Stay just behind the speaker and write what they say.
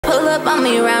Pull up on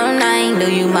me around 9,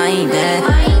 do you mind that?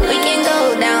 We can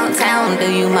go downtown, do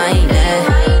you mind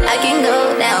that? I can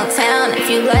go downtown if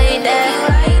you like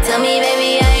that. Tell me,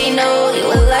 baby, I ain't know you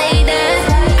would like that.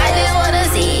 I just wanna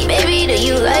see, baby, do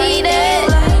you like that?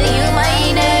 Do you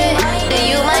mind that? Do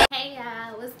you mind? Hey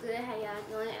y'all, what's good? How y'all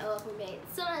doing? And welcome back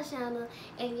to my channel.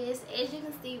 And yes, as you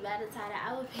can see by the title,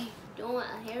 I will be doing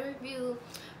a hair review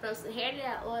from some hair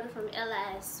that I ordered from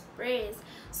Aliexpress.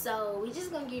 So we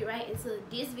just gonna get right into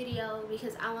this video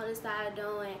because I want to start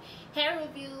doing hair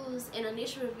reviews and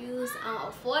initial reviews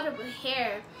on affordable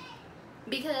hair,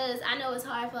 because I know it's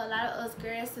hard for a lot of us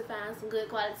girls to find some good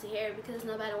quality hair because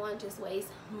nobody want to just waste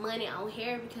money on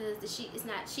hair because the shit is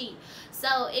not cheap.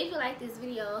 So if you like this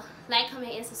video, like,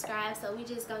 comment, and subscribe. So we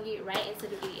just gonna get right into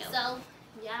the video. So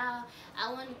y'all,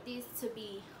 I wanted this to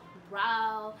be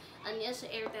raw, initial,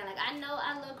 everything. Like, I know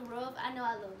I look rough, I know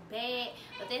I look bad,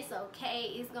 but that's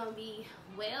okay. It's gonna be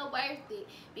well worth it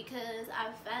because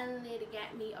I finally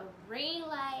got me a ring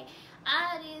light.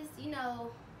 All this, you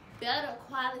know, better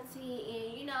quality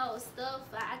and, you know, stuff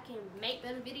so I can make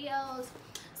better videos.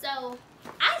 So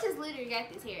I just literally got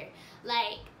this hair.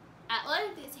 Like, I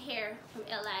ordered this hair from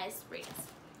Aliexpress.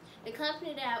 The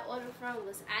company that I ordered from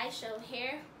was Ishow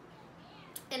hair,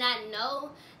 and I know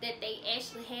that they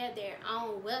actually have their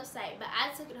own website, but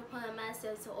I took it upon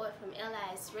myself to order from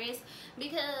Aliexpress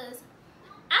because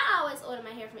I always order my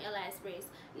hair from Aliexpress.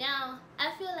 Now,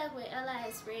 I feel like with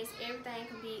Aliexpress, everything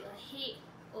can be a hit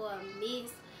or a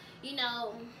miss. You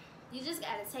know, you just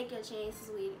gotta take your chances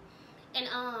with it. And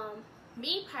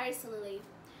me personally,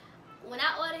 when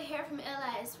I order hair from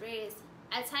Aliexpress,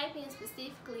 I type in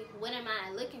specifically what am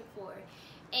I looking for,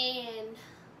 and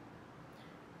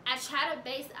I try to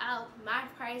base out my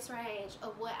price range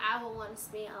of what I would want to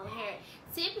spend on hair.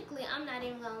 Typically, I'm not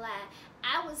even gonna lie,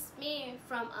 I would spend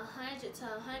from 100 to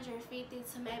 150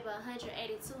 to maybe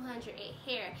 180, 200 at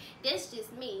hair. That's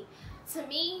just me. To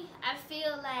me, I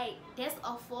feel like that's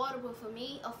affordable for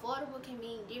me. Affordable can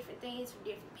mean different things for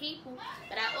different people.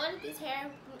 But I ordered this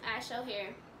hair from Ishow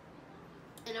hair,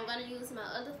 and I'm gonna use my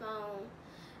other phone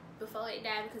before it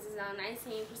died because it's on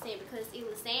 19%, because it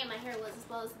was saying my hair wasn't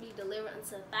supposed to be delivered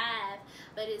until 5,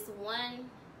 but it's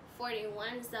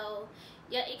 1:41. So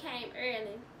yeah, it came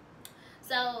early.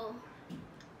 So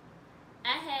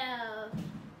I have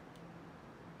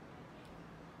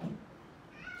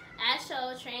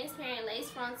Ishow transparent lace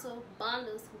frontal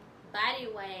bundles body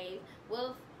wave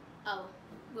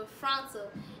with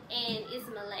frontal, and it's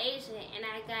Malaysian, and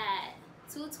I got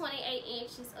 2 28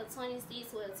 inches, a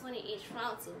 26 with a 20-inch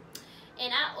frontal.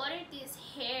 And I ordered this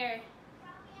hair,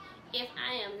 if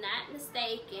I am not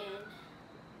mistaken,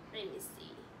 let me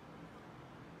see.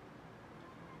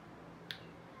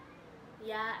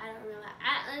 Yeah, I don't remember.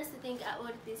 I honestly think I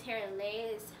ordered this hair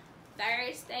last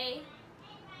Thursday.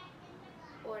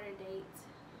 Order date.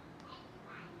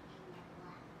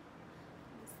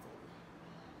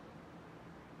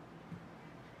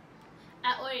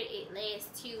 I ordered it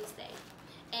last Tuesday,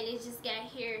 and it just got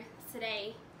here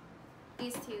today,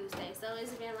 this Tuesday. So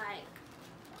it's been like,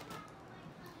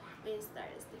 it's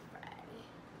Thursday, Friday,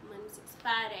 Monday,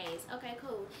 5 days. Okay,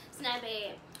 cool. It's not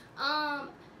bad.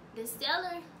 The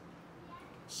seller,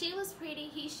 she was pretty.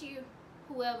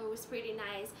 Whoever was pretty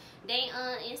nice. They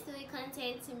instantly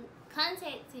contact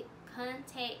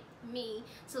me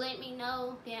to let me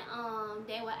know that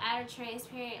they were out of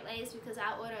transparent lace, because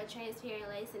I ordered a transparent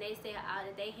lace and they said all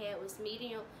that they had was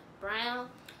medium brown.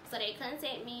 So they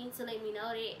contact me to let me know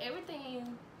that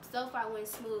everything so far went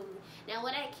smoothly. Now,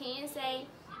 what I can say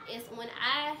is, when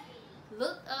I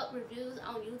looked up reviews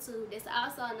on YouTube, that's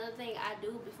also another thing I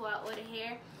do before I order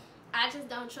hair. I just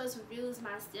don't trust reviews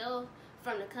myself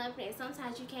from the company, and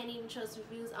sometimes you can't even trust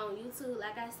reviews on YouTube.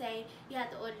 Like I say, you have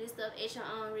to order this stuff at your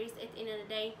own risk. At the end of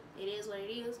the day, it is what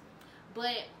it is.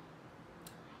 But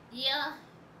yeah,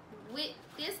 with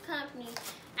this company,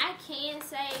 I can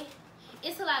say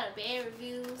it's a lot of bad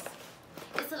reviews,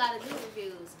 it's a lot of good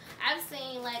reviews. I've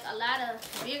seen like a lot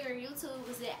of bigger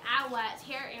YouTubers that I watch,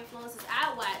 hair influencers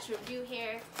I watch, review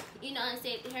hair, you know, and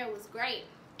said the hair was great,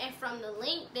 and from the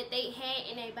link that they had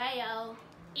in their bio,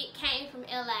 it came from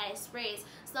Aliexpress.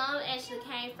 Some actually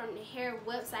came from the hair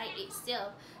website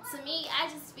itself. To me, I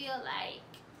just feel like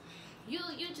you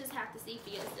just have to see for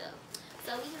yourself.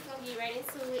 So we just gonna get right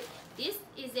into it. This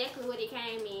is exactly what it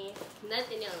came in,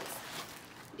 nothing else.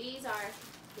 These are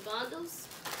the bundles,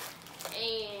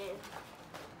 and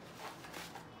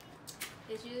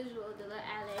as usual, the little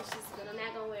eyelashes, but I'm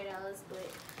not gonna wear those. But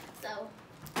so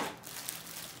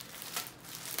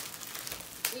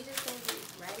we just gonna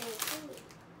get right into it.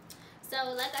 So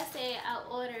like I said, I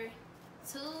ordered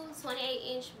two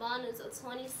 28-inch bundles of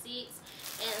 26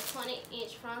 and a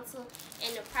 20-inch frontal,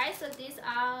 and the price of this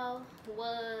all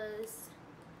was,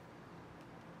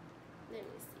 let me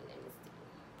see.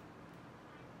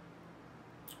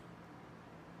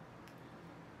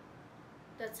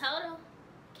 The total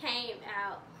came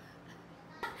out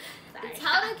the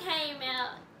total came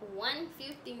out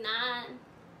 $159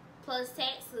 plus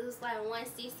taxes, like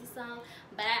 $160 something.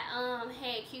 But I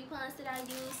had coupons that I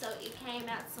used, so it came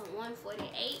out to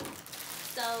 $148.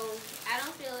 So I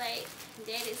don't feel like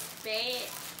that is bad,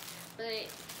 but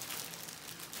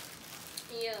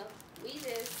yeah, we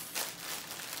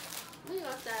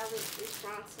gonna start with this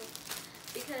frontal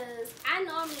because I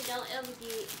normally don't ever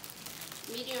get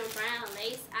medium brown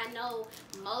lace. I know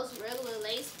most regular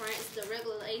lace fronts, the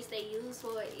regular lace they use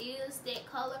for it is that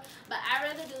color, but I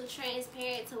rather do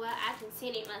transparent to where I can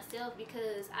tint it myself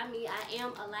because I mean I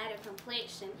am a lighter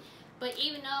complexion. But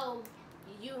even though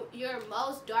you're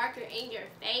most darker in your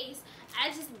face, I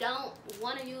just don't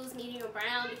want to use medium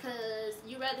brown because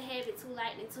you rather have it too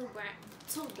light than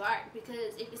too dark,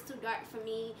 because if it's too dark for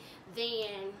me,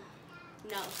 then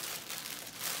no.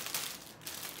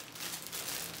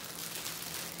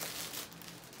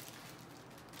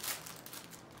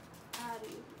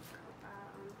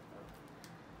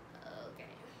 Okay.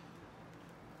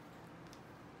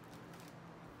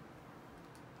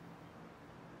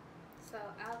 So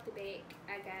out the back,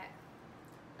 I got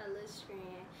a little strand,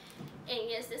 and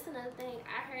yes, that's another thing.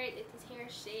 I heard that this hair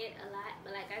shed a lot,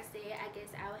 but like I said, I guess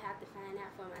I would have to find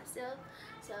out for myself.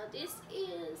 So this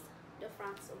is the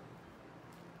frontal.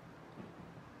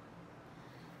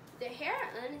 The hair,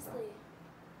 honestly,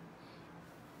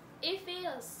 it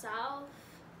feels soft,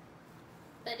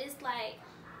 but it's like,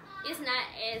 it's not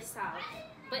as soft,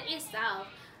 but it's soft.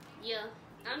 Yeah,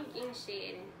 I'm getting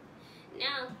shedding.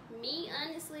 Now, me,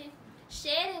 honestly,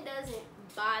 shedding doesn't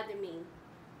bother me.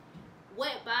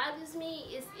 What bothers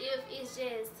me is if it's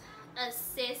just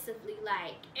excessively,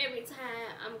 like every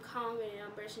time I'm combing and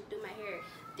I'm brushing through my hair,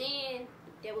 then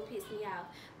that would piss me off.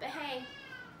 But hey,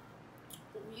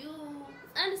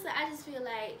 honestly, I just feel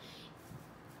like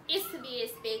it's to be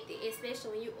expected,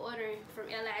 especially when you ordering from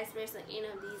Aliexpress or any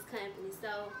of these companies.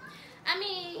 So, I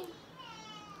mean,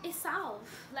 it's soft,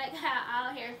 like how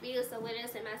all hair feels. So what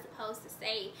else am I supposed to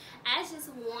say? I just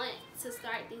want to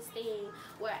start this thing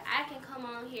where I can come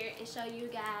on here and show you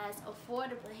guys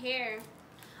affordable hair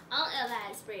on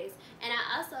Aliexpress. And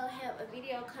I also have a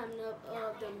video coming up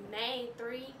of the main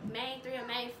three or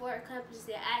main four companies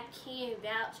that I can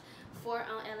vouch for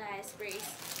on Aliexpress.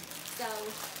 So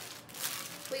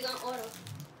we're gonna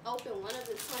open one of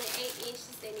the 28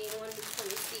 inches and then one of the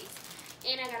 26.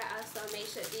 And I gotta also make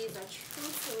sure these are true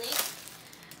to length.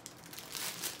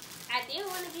 I didn't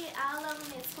want to get all of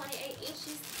them in 28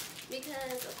 inches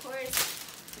because, of course,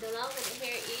 the longer the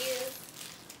hair is,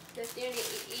 the thinner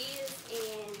it is.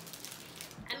 And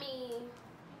I mean,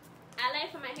 I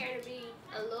like for my hair to be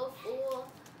a little full,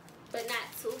 but not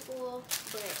too full.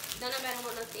 But don't nobody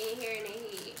want no thin hair in their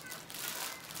head.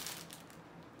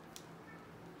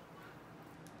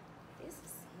 This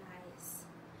is nice,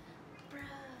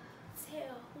 bruh.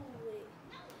 Tell who it.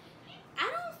 I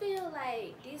don't feel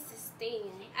like this is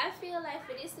thin. I feel like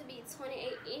for this to be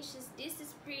 28 inches, this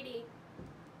is pretty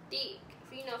thick,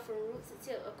 you know, from root to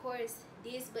tip. Of course,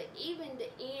 this, but even the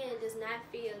end does not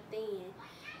feel thin.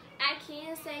 I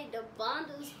can say the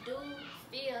bundles do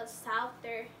feel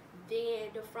softer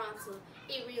than the frontal.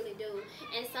 It really do.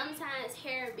 And sometimes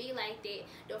hair be like that.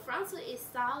 The frontal is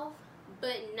soft,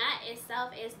 but not as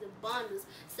soft as the bundles.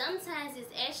 Sometimes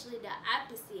it's actually the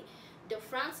opposite. The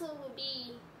frontal will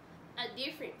be a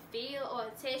different feel or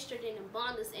texture than the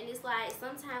bundles, and it's like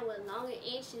sometimes with longer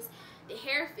inches, the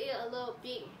hair feel a little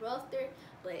bit rougher,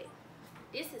 but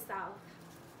this is soft.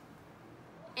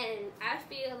 And I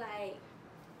feel like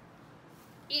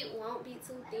it won't be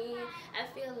too thin. I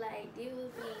feel like it will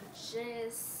be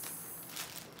just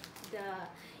the,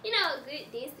 you know,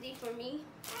 good density for me.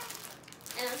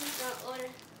 And I'm just gonna order.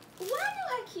 Why do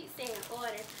I keep saying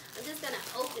order? I'm just gonna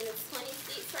open the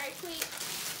 26 right quick.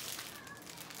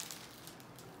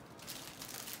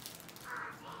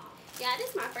 Yeah,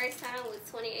 this is my first time with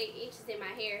 28 inches in my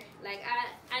hair. Like,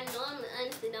 I normally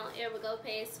honestly don't ever go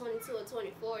past 22 or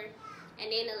 24.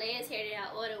 And then the last hair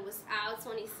that I ordered was all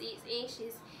 26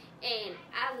 inches. And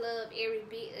I love every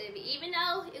bit of it. Even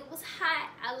though it was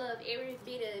hot, I love every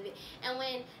bit of it. And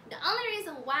when the only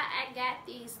reason why I got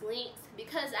these links,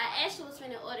 because I actually was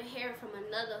trying to order hair from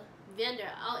another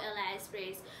vendor on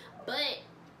Aliexpress, but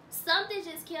something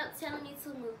just kept telling me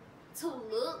to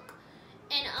look.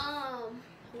 And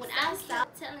when I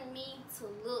stopped telling me to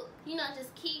look, you know,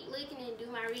 just keep looking and do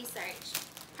my research.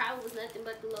 probably was nothing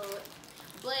but the Lord.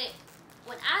 But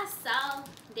when I saw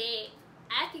that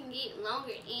I can get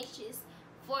longer inches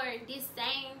for this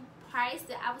same price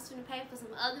that I was gonna pay for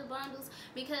some other bundles,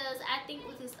 because I think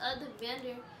with this other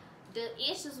vendor the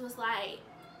inches was like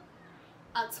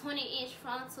a 20-inch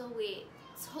frontal with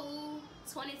 2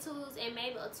 22s and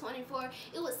maybe a 24.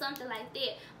 It was something like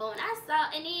that. But when I saw,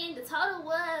 and then the total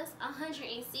was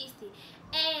 160,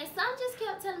 and some just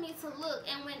kept telling me to look.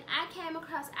 And when I came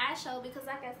across Ishow, because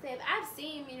like I said, I've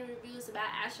seen many reviews about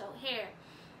Ishow hair,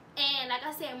 and like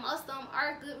I said, most of them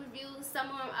are good reviews, some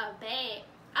of them are bad.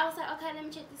 I was like, okay, let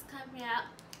me check this company out.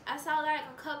 I saw like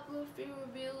a couple few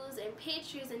reviews and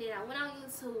pictures, and then I went on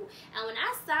YouTube, and when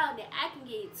I saw that I can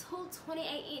get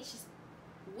 28 inches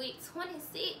with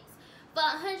 26 for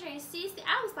 160,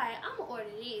 I was like, I'm gonna order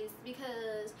this,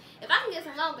 because if I can get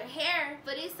some longer hair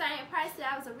for this same price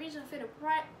that I was originally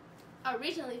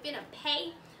finna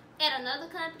pay at another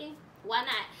company, why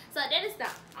not? So that is the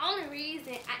only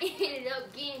reason I ended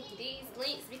up getting these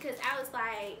links, because I was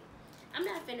like, I'm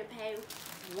not finna pay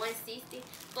 160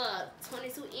 for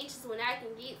 22 inches when I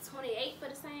can get 28 for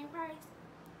the same price.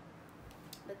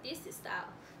 But this is soft.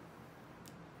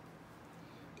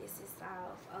 This is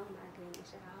soft. Oh my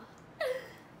goodness, y'all.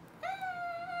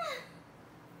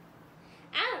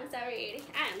 I am so ready.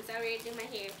 I am so ready to do my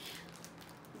hair.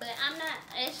 But I'm not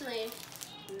actually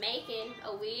making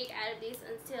a wig out of this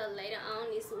until later on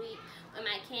this week when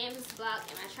my canvas block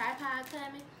and my tripod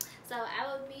coming. So I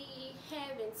will be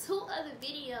having 2 other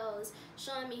videos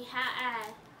showing me how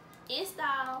I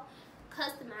install,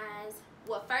 customize,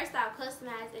 well, first I'll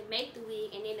customize and make the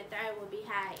wig, and then the third will be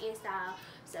how I install.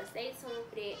 So stay tuned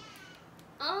for that.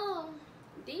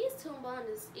 These 2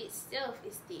 bundles itself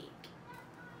is thick.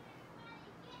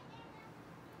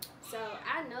 So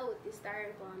I know with this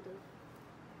third bundle,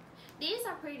 these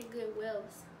are pretty good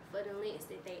welts for the lengths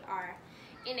that they are.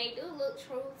 And they do look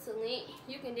true to length.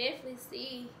 You can definitely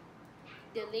see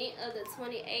the length of the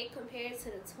 28 compared to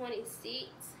the 26.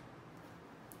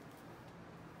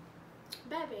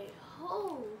 Baby,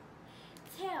 who?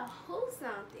 Tell who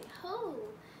something. Who?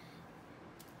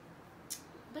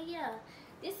 But yeah,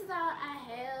 this is all I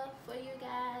have for you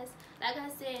guys. Like I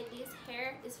said, this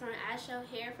hair is from Ishow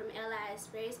hair from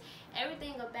Aliexpress.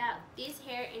 Everything about this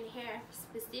hair and hair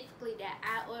specifically that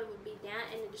I ordered will be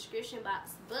down in the description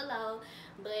box below.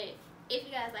 But if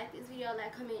you guys like this video,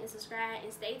 like, comment, and subscribe,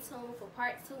 and stay tuned for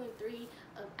part 2 and 3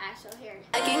 of Ishow hair.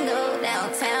 I can go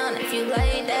downtown if you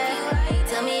like that.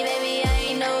 Tell me, baby.